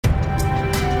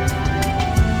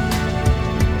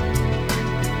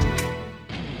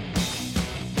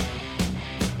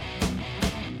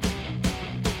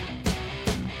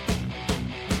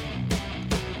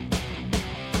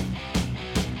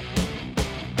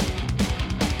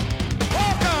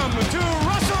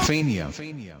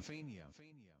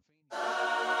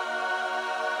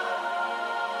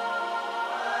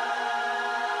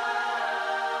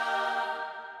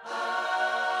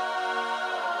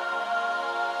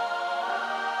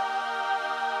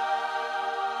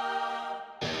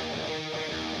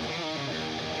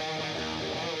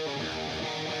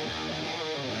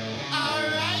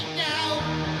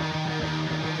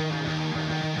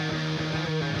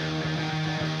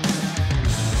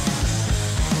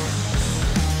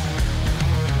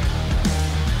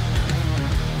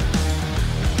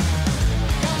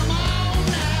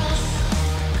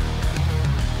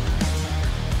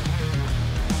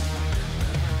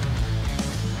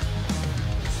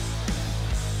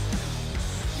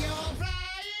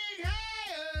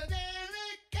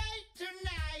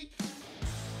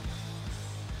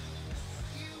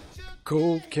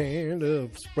Cold can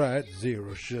of Sprite,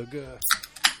 zero sugar.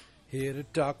 Here to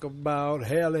talk about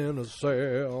Hell in a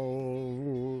Cell.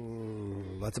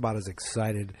 That's about as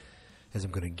excited as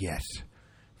I'm going to get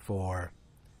for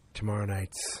tomorrow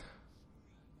night's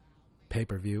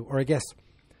pay-per-view. Or I guess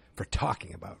for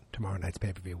talking about tomorrow night's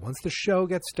pay-per-view. Once the show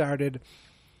gets started,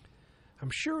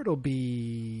 I'm sure it'll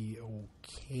be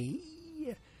okay.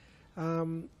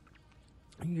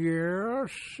 Yeah,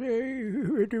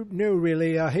 no,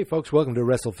 really. Hey, folks, welcome to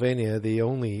WrestleFania, the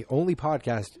only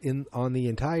podcast on the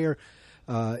entire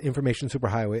information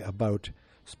superhighway about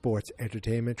sports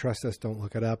entertainment. Trust us, don't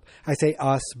look it up. I say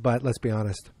us, but let's be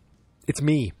honest. It's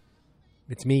me.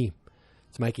 It's me.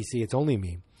 It's Mikey C. It's only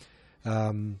me.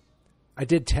 I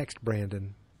did text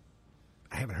Brandon.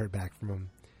 I haven't heard back from him.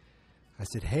 I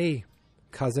said, hey,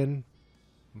 cousin,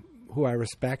 who I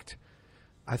respect,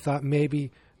 I thought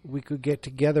maybe we could get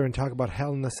together and talk about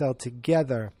Hell in a Cell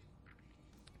together.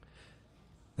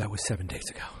 That was 7 days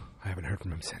ago. I haven't heard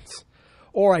from him since.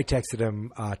 Or I texted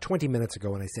him 20 minutes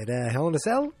ago and I said, Hell in a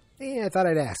Cell? I thought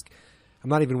I'd ask. I'm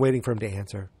not even waiting for him to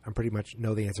answer. I pretty much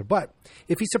know the answer. But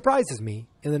if he surprises me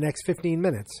in the next 15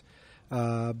 minutes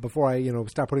before I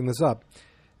start putting this up,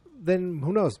 then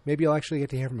who knows? Maybe I'll actually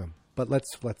get to hear from him. But let's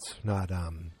not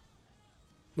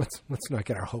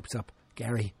get our hopes up,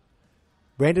 Gary.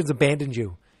 Brandon's abandoned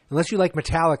you. Unless you like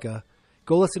Metallica,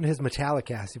 go listen to his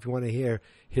Metallicast if you want to hear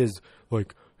his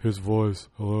voice.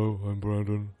 Hello, I'm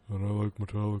Brandon, and I like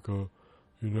Metallica.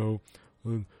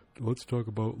 Let's talk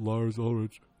about Lars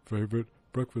Ulrich's favorite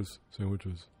breakfast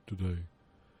sandwiches today.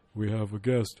 We have a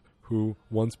guest who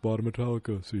once bought a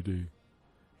Metallica CD.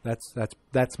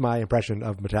 That's my impression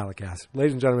of Metallicast.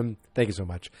 Ladies and gentlemen, thank you so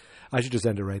much. I should just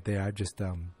end it right there. I've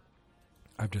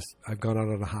gone out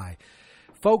on a high.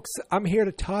 Folks, I'm here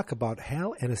to talk about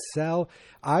Hell in a Cell.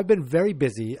 I've been very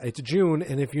busy. It's June,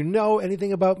 and if you know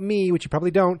anything about me, which you probably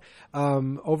don't,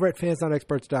 over at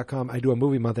fansnotexperts.com, I do a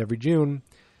movie month every June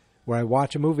where I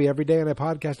watch a movie every day and I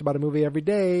podcast about a movie every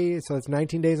day. So it's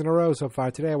 19 days in a row so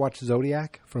far. Today I watched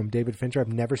Zodiac from David Fincher. I've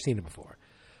never seen it before.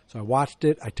 So I watched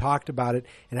it, I talked about it,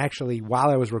 and actually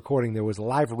while I was recording, there was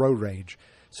live road rage.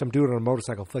 Some dude on a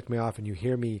motorcycle flicked me off, and you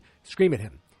hear me scream at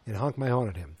him and honk my horn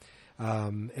at him.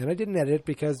 And I didn't edit it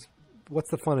because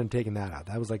what's the fun in taking that out?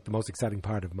 That was like the most exciting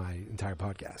part of my entire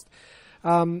podcast.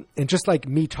 And just like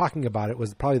me talking about it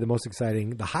was probably the most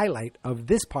exciting, the highlight of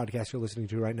this podcast you're listening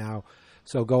to right now.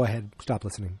 So go ahead, stop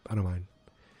listening. I don't mind.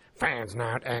 Fans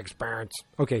not experts.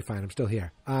 Okay, fine. I'm still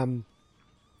here. Hell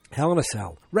in a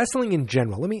Cell. Wrestling in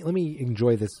general. Let me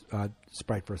enjoy this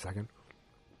Sprite for a second.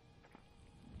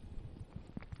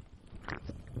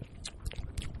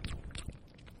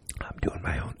 I'm doing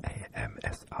my own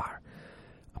AMSR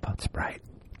about Sprite.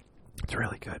 It's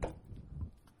really good.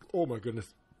 Oh my goodness.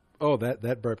 Oh,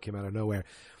 that burp came out of nowhere.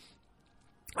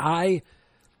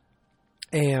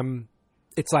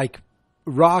 It's like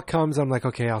Raw comes, I'm like,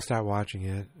 okay, I'll start watching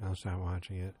it.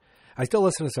 I still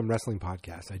listen to some wrestling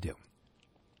podcasts. I do.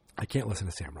 I can't listen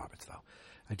to Sam Roberts though.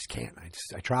 I just can't.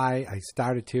 I try. I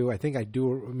started to. I think I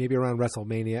do maybe around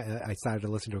WrestleMania. I started to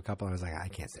listen to a couple and I was like, I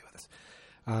can't stay with this.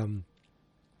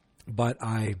 But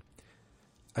I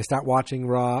start watching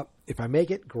Raw. If I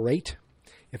make it, great.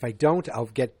 If I don't, I'll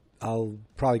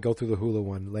probably go through the Hulu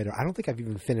one later. I don't think I've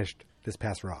even finished this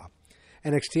past Raw.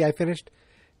 NXT I finished.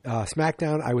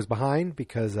 SmackDown I was behind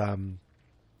because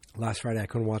last Friday I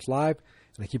couldn't watch live,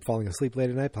 and I keep falling asleep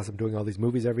late at night. Plus I'm doing all these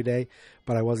movies every day.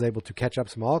 But I was able to catch up.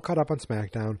 So I'm all caught up on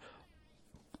SmackDown.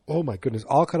 Oh my goodness,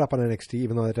 all caught up on NXT,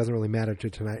 even though that doesn't really matter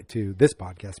to this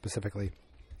podcast specifically.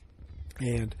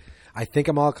 And I think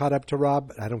I'm all caught up to Raw,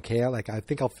 but I don't care. Like, I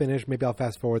think I'll finish. Maybe I'll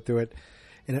fast forward through it.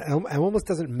 And it almost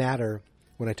doesn't matter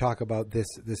when I talk about this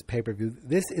pay-per-view.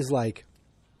 This is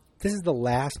the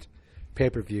last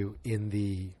pay-per-view in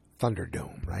the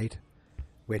Thunderdome, right?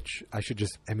 which I should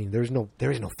just, I mean, there is no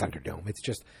Thunderdome. It's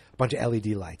just a bunch of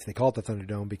LED lights. They call it the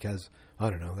Thunderdome because, I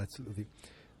don't know,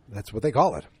 that's what they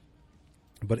call it.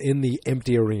 But in the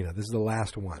empty arena, this is the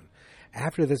last one.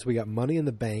 After this, we got Money in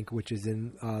the Bank, which is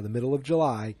in the middle of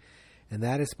July, and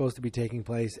that is supposed to be taking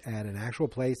place at an actual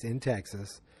place in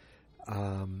Texas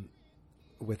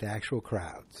with actual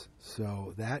crowds.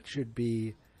 So that should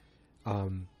be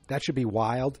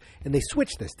wild. And they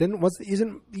switched this.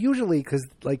 Isn't usually, because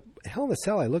like Hell in a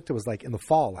Cell, I looked, it was like in the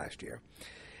fall last year,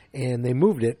 and they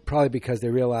moved it probably because they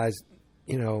realized,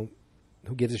 you know,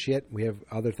 who gives a shit? We have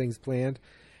other things planned,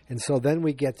 and so then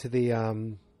we get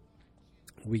to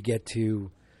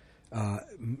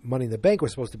Money in the Bank was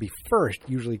supposed to be first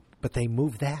usually, but they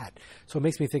moved that. So it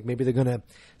makes me think maybe they're going to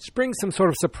spring some sort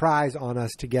of surprise on us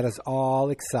to get us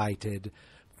all excited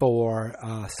for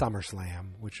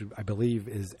SummerSlam, which I believe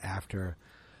is after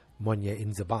Money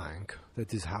in the Bank.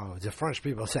 That is how the French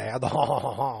people say it.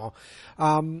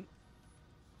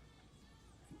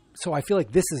 So I feel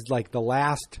like this is like the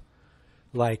last,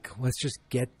 like, let's just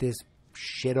get this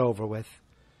shit over with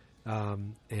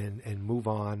and move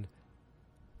on.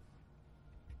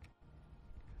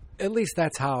 At least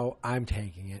that's how I'm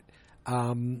taking it.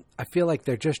 I feel like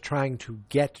they're just trying to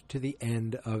get to the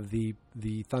end of the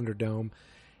Thunderdome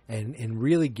and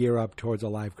really gear up towards a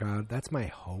live crowd. That's my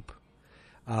hope.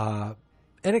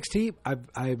 NXT,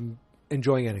 I'm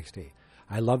enjoying NXT.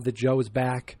 I love that Joe is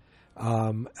back,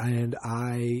 and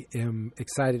I am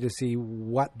excited to see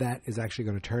what that is actually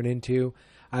going to turn into.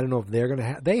 I don't know if they're going to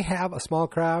have... They have a small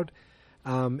crowd.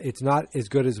 It's not as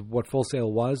good as what Full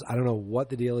Sail was. I don't know what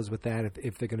the deal is with that,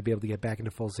 if they're going to be able to get back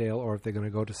into Full Sail or if they're going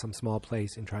to go to some small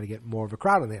place and try to get more of a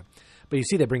crowd in there. But you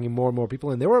see they're bringing more and more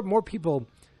people in. There were more people.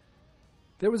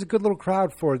 There was a good little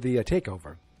crowd for the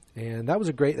TakeOver. And that was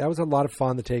a lot of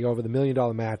fun, the TakeOver. The $1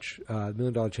 Million match, $1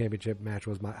 Million Championship match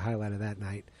was my highlight of that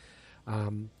night.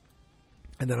 And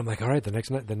then I'm like, all right, the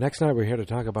next night we're here to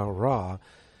talk about Raw.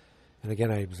 And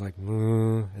again, I was like,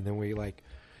 and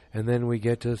then we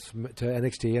get to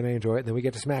NXT, and I enjoy it. And then we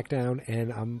get to SmackDown,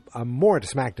 and I'm more into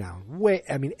SmackDown.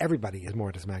 Everybody is more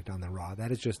into SmackDown than Raw.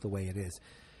 That is just the way it is.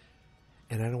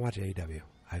 And I don't watch AEW.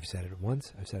 I've said it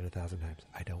once. I've said it 1,000 times.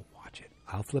 I don't watch it.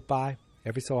 I'll flip by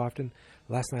every so often.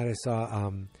 Last night I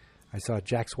saw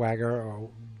Jack Swagger or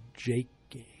Jake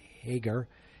Hager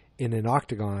in an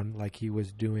octagon, like he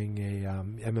was doing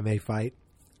a MMA fight.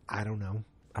 I don't know.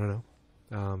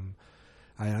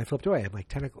 I flipped away. I'm like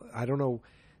 10 o'clock. I don't know.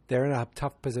 They're in a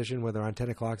tough position where they're on 10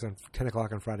 o'clock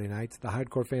on Friday nights. The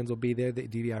hardcore fans will be there. The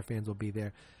DVR fans will be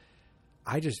there.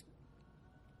 I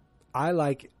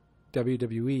like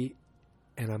WWE,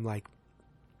 and I'm like,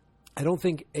 I don't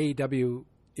think AEW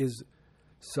is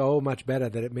so much better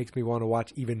that it makes me want to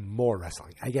watch even more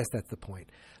wrestling. I guess that's the point.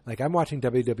 Like, I'm watching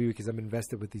WWE because I'm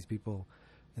invested with these people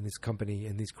and this company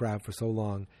and this crowd for so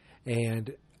long,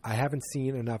 and I haven't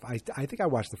seen enough. I think I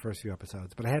watched the first few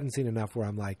episodes, but I hadn't seen enough where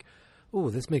I'm like, ooh,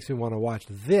 this makes me want to watch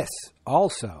this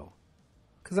also.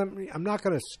 Because I'm not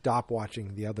going to stop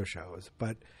watching the other shows,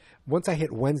 but once I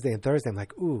hit Wednesday and Thursday, I'm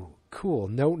like, ooh, cool.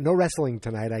 No wrestling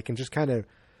tonight. I can just kind of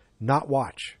not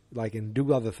watch, like, and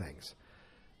do other things.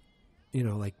 You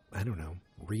know, like, I don't know,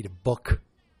 read a book,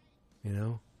 you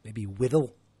know, maybe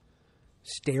whittle,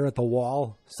 stare at the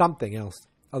wall, something else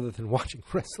other than watching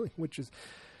wrestling, which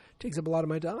takes up a lot of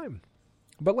my time.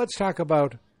 But let's talk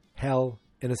about Hell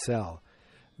in a Cell.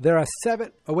 There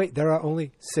are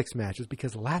only 6 matches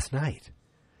because last night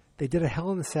they did a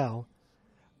Hell in a Cell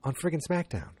on friggin'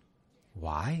 SmackDown.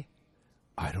 Why?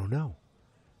 I don't know.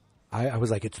 I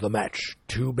was like, it's the match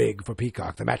too big for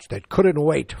Peacock, the match that couldn't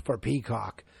wait for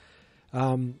Peacock.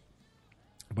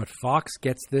 But Fox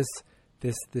gets this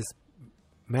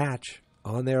match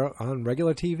on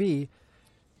regular TV.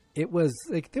 It was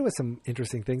like, there was some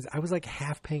interesting things. I was like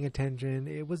half paying attention.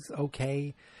 It was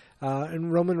okay.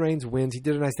 And Roman Reigns wins. He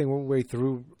did a nice thing where he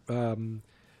threw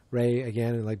Ray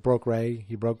again and like broke Ray.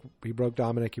 He broke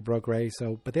Dominic. He broke Ray.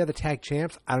 So, but they're the tag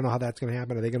champs. I don't know how that's going to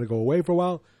happen. Are they going to go away for a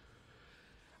while?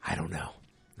 I don't know.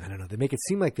 They make it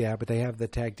seem like they are, but they have the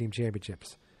tag team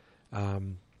championships.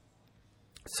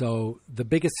 So the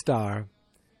biggest star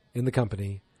in the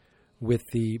company with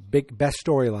the best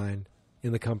storyline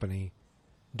in the company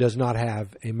does not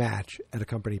have a match at a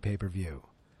company pay-per-view.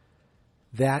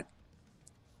 That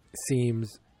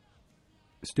seems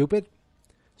stupid.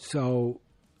 So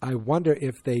I wonder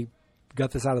if they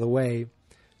got this out of the way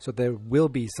so there will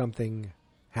be something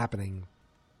happening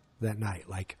that night.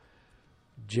 Like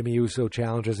Jimmy Uso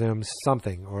challenges him,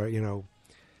 something. Or, you know,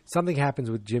 something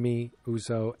happens with Jimmy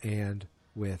Uso and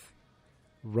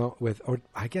or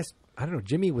I guess, I don't know,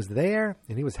 Jimmy was there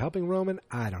and he was helping Roman.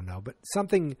 I don't know. But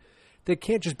something there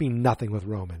can't just be nothing with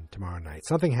Roman tomorrow night.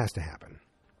 Something has to happen,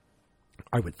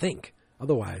 I would think.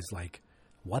 Otherwise, like,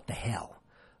 what the hell?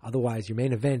 Otherwise, your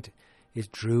main event is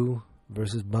Drew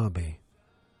versus Bobby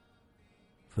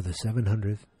for the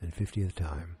 750th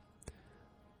time.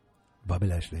 Bobby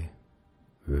Lashley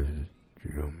versus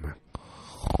Drew McIntyre.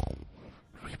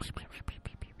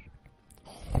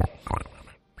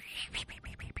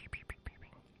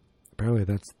 Apparently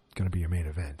that's going to be your main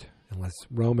event, unless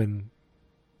Roman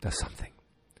does something.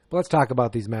 But let's talk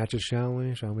about these matches, shall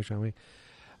we?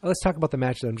 Let's talk about the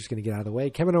match that I'm just going to get out of the way.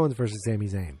 Kevin Owens versus Sami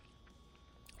Zayn.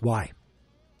 Why?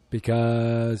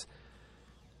 Because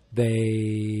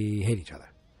they hate each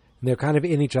other. And they're kind of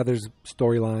in each other's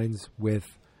storylines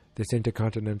with this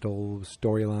intercontinental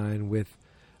storyline with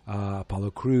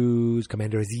Apollo Crews,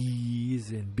 Commander Aziz,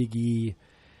 and Big E.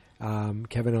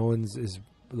 Kevin Owens is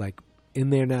like in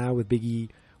there now with Big E,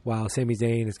 while Sami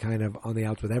Zayn is kind of on the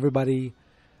outs with everybody.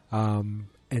 And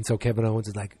so Kevin Owens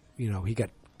is like, he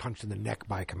got punched in the neck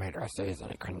by Commander Aziz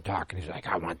and he couldn't talk. And he's like,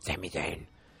 I want Sami Zayn.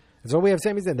 And so we have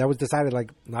Sami Zayn. That was decided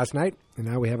like last night. And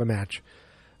now we have a match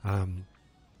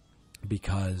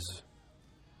because,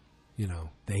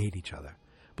 they hate each other.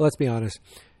 But let's be honest.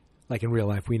 Like in real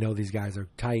life, we know these guys are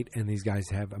tight and these guys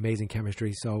have amazing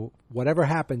chemistry. So whatever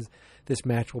happens, this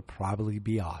match will probably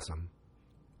be awesome.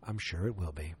 I'm sure it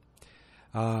will be.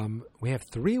 We have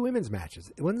 3 women's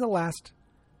matches. When's the last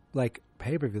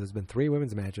pay-per-view? There's been 3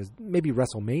 women's matches. Maybe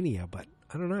WrestleMania, but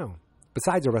I don't know.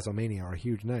 Besides a WrestleMania or a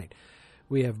huge night.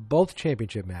 We have both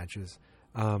championship matches.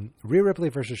 Rhea Ripley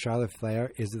versus Charlotte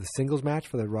Flair is the singles match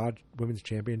for the Raw Women's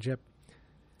Championship.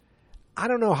 I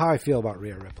don't know how I feel about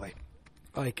Rhea Ripley.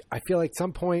 I feel like at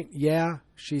some point, yeah,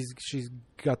 she's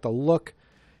got the look,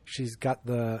 she's got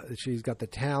the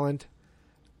talent,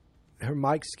 her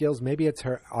mic skills. Maybe it's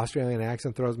her Australian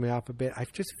accent throws me off a bit. I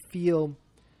just feel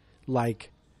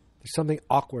like there's something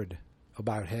awkward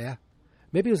about her.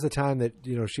 Maybe it was the time that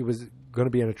she was going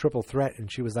to be in a triple threat, and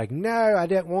she was like, "No, I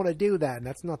didn't want to do that." And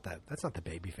that's not the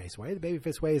babyface way. The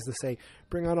babyface way is to say,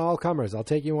 "Bring on all comers. I'll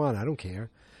take you on. I don't care.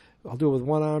 I'll do it with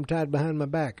one arm tied behind my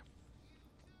back."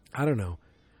 I don't know.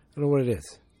 I don't know what it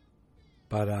is.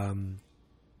 But I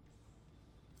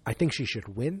think she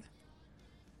should win.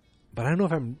 But I don't know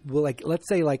if I'm... let's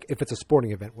say, if it's a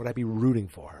sporting event, would I be rooting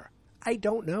for her? I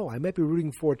don't know. I might be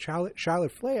rooting for Charlotte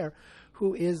Flair,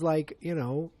 who is a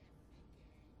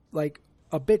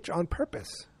bitch on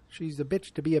purpose. She's a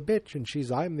bitch to be a bitch, and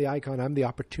I'm the icon, I'm the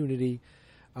opportunity.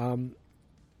 And,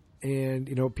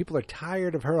 people are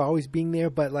tired of her always being there,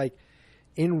 but,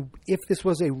 if this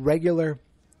was a regular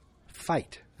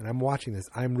fight, and I'm watching this,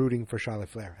 I'm rooting for Charlotte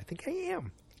Flair. I think I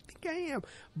am.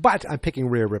 But I'm picking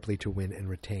Rhea Ripley to win and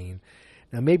retain.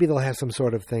 Now, maybe they'll have some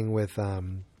sort of thing with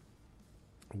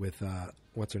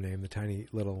what's her name, the tiny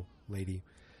little lady.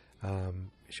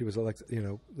 She was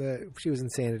she was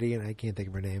Insanity, and I can't think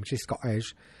of her name. She's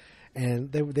Scottish,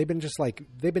 and they've been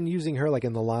using her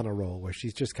in the Lana role, where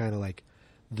she's just kind of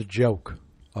the joke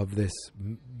of this.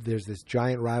 There's this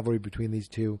giant rivalry between these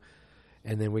two.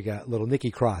 And then we got little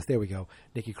Nikki Cross. There we go.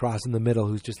 Nikki Cross in the middle,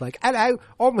 who's just like, "Hello,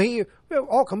 I'm here.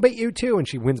 I can beat you too." And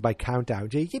she wins by count out.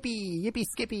 Yippee, yippee,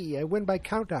 skippy. I win by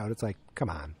count out. It's like, come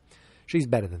on. She's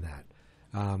better than that.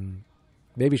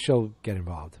 Maybe she'll get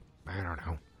involved. I don't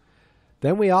know.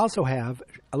 Then we also have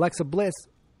Alexa Bliss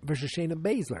versus Shayna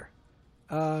Baszler.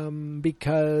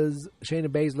 Because Shayna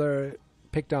Baszler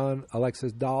picked on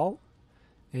Alexa's doll,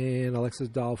 and Alexa's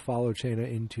doll followed Shayna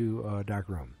into a dark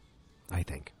room, I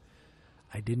think.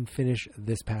 I didn't finish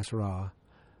this past Raw,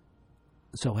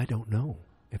 so I don't know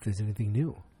if there's anything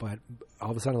new. But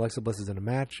all of a sudden, Alexa Bliss is in a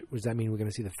match. Does that mean we're going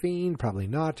to see The Fiend? Probably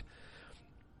not.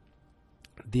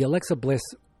 The Alexa Bliss,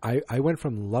 I went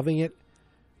from loving it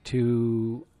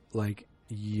to,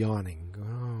 yawning.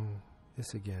 Oh,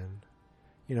 this again.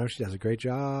 She does a great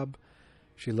job.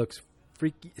 She looks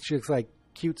freaky. She looks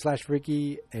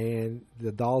cute/freaky, and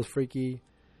the doll's freaky.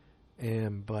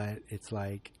 But it's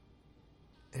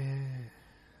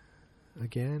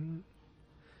again?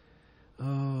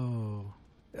 Oh.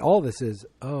 All this is,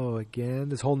 again.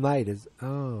 This whole night is,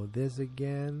 this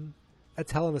again.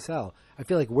 That's Hell in a Cell. I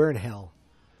feel like we're in hell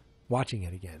watching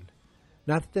it again.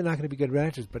 Not that they're not going to be good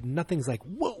matches, but nothing's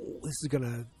whoa, this is going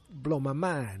to blow my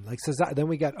mind. Cesaro, then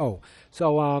we got, I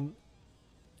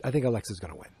think Alexa's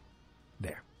going to win.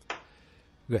 There.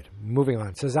 Good. Moving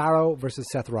on. Cesaro versus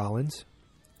Seth Rollins.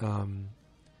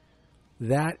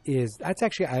 That's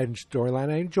actually a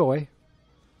storyline I enjoy.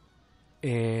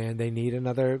 And they need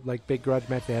another big grudge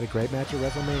match. They had a great match at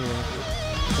WrestleMania.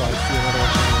 So I see another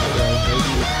one.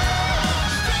 Maybe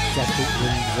Seth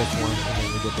wins this one and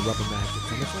then we get the rubber match at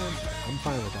SummerSlam. I'm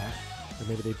fine with that. Or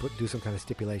maybe they do some kind of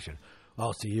stipulation.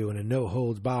 I'll see you in a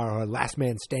no-holds-bar or a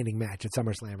last-man-standing match at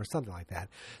SummerSlam or something like that.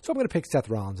 So I'm going to pick Seth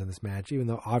Rollins in this match, even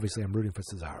though obviously I'm rooting for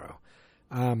Cesaro.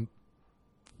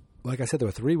 Like I said, there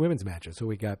were 3 women's matches. So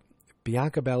we got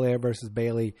Bianca Belair versus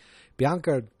Bayley.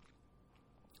 Bianca,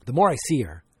 the more I see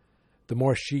her, the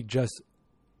more she just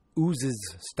oozes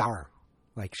star.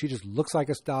 Like, she just looks like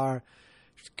a star.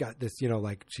 She's got this,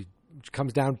 like she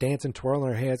comes down dancing,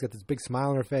 twirling her hair. She's got this big smile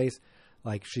on her face.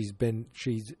 Like, she's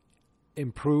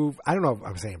improved. I don't know if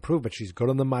I would say improved, but she's good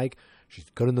on the mic. She's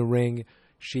good in the ring.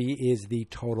 She is the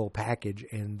total package,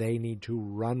 and they need to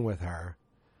run with her,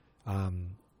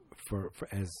 for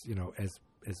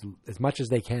as much as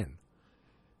they can.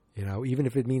 Even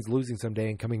if it means losing someday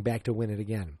and coming back to win it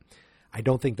again. I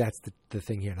don't think that's the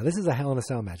thing here. Now, this is a Hell in a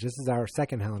Cell match. This is our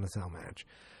second Hell in a Cell match.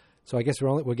 So I guess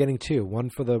we're getting 2. One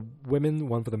for the women,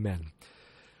 one for the men.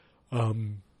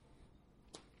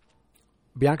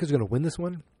 Bianca's going to win this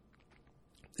one.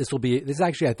 This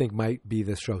actually, I think, might be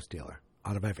the show stealer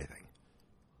out of everything.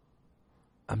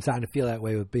 I'm starting to feel that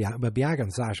way with Bianca. But Bianca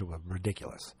and Sasha were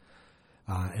ridiculous.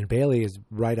 And Bayley is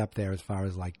right up there as far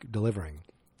as, delivering.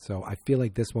 So I feel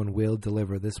like this one will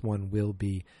deliver. This one will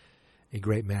be a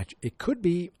great match. It could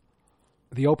be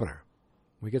the opener.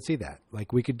 We could see that.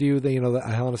 Like, we could do the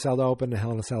Hell in a Cell to open, the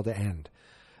Hell in a Cell to end,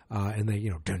 and they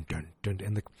dun dun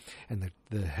dun, and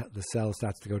the cell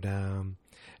starts to go down,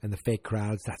 and the fake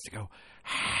crowd starts to go.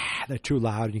 They're too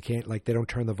loud, and you can't they don't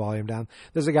turn the volume down.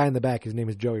 There's a guy in the back. His name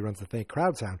is Joe. He runs the fake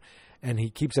crowd sound, and he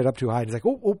keeps it up too high. And he's like,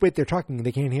 oh wait, they're talking.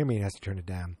 They can't hear me. And he has to turn it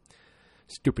down.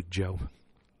 Stupid Joe.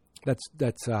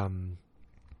 That's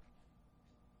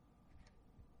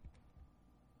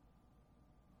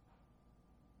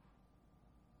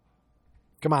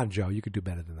Come on, Joe. You could do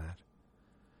better than that.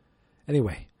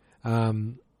 Anyway, where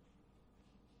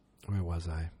was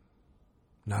I?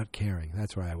 Not caring.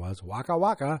 That's where I was. Waka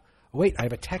waka. Oh, wait, I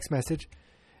have a text message.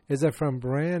 Is it from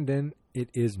Brandon? It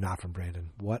is not from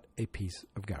Brandon. What a piece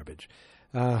of garbage.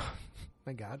 My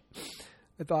God.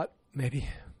 I thought maybe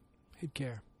he'd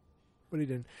care. But he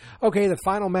didn't. Okay, the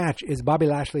final match is Bobby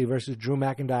Lashley versus Drew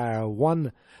McIntyre.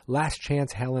 One last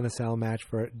chance Hell in a Cell match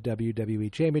for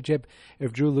WWE Championship.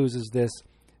 If Drew loses this,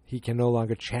 he can no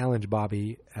longer challenge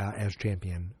Bobby as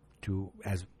champion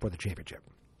for the championship.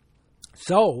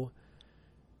 So,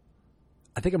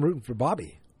 I think I'm rooting for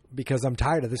Bobby because I'm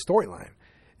tired of this storyline.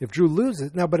 If Drew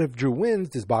loses, but if Drew wins,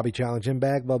 does Bobby challenge him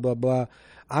back? Blah, blah, blah.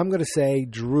 I'm going to say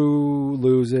Drew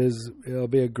loses. It'll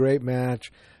be a great match.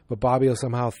 But Bobby will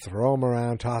somehow throw him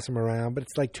around, toss him around. But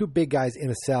it's like 2 big guys in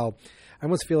a cell. I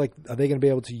almost feel like, are they going to be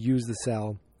able to use the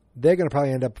cell? They're going to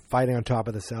probably end up fighting on top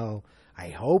of the cell. I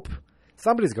hope.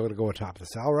 Somebody's going to go on top of the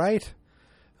cell, right?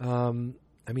 Does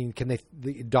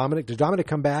Dominic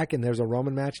come back and there's a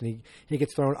Roman match and he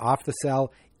gets thrown off the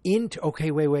cell into,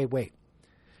 okay, wait.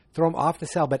 Throw him off the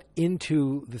cell, but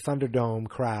into the Thunderdome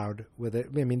crowd with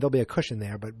it. There'll be a cushion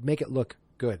there, but make it look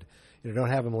good.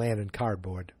 Don't have him land in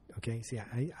cardboard. Okay, see,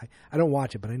 I don't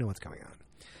watch it, but I know what's going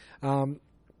on.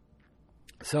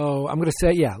 So I'm going to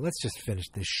say, let's just finish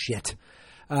this shit.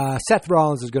 Seth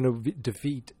Rollins is going to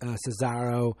defeat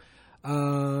Cesaro.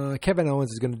 Kevin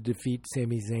Owens is going to defeat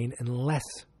Sami Zayn unless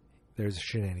there's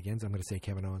shenanigans. I'm going to say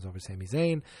Kevin Owens over Sami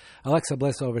Zayn. Alexa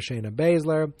Bliss over Shayna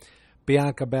Baszler.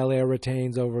 Bianca Belair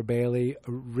retains over Bayley.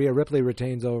 Rhea Ripley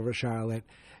retains over Charlotte.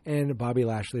 And Bobby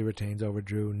Lashley retains over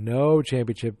Drew. No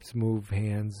championships move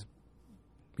hands.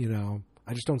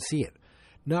 I just don't see it.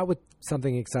 Not with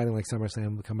something exciting like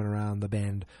SummerSlam coming around the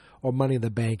bend or Money in the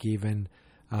Bank even.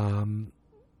 Money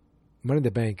in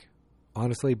the Bank,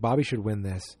 honestly, Bobby should win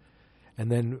this.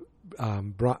 And then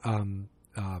Brock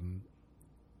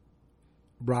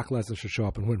Lesnar should show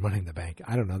up and win Money in the Bank.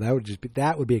 I don't know. That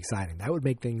would be exciting. That would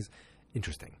make things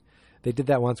interesting. They did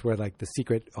that once where the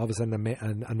secret, all of a sudden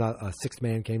a sixth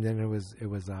man came in and it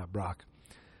was Brock.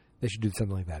 They should do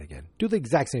something like that again. Do the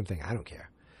exact same thing. I don't care.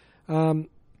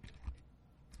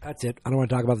 That's it. I don't want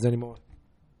to talk about this anymore.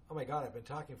 Oh my God, I've been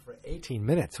talking for 18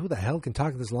 minutes. Who the hell can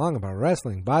talk this long about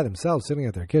wrestling by themselves sitting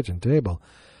at their kitchen table?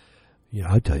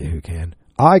 I'll tell you who can.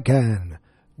 I can.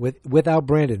 Without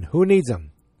Brandon. Who needs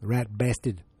him? Rat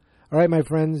bastard. All right, my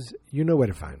friends, you know where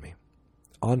to find me.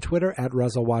 On Twitter, at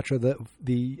WrestleWatcher.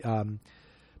 The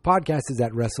podcast is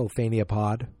at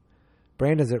WrestleFaniaPod.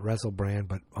 Brandon's at WrestleBrand,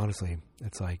 but honestly,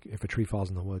 it's like if a tree falls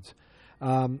in the woods.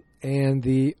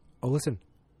 Listen.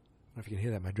 I don't know if you can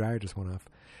hear that. My dryer just went off.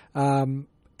 What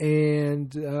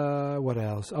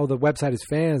else? Oh, the website is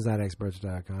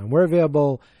fansnotexperts.com. We're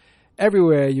available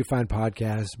everywhere you find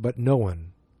podcasts, but no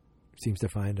one seems to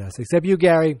find us except you,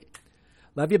 Gary.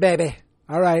 Love you, baby.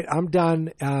 All right, I'm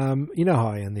done. You know how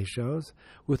I end these shows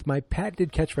with my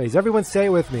patented catchphrase. Everyone say it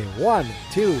with me. 1,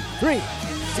 2, 3.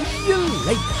 See you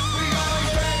later.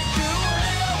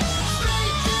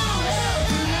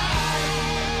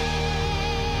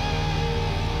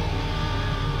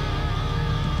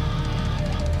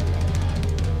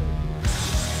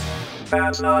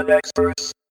 Fans not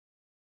experts.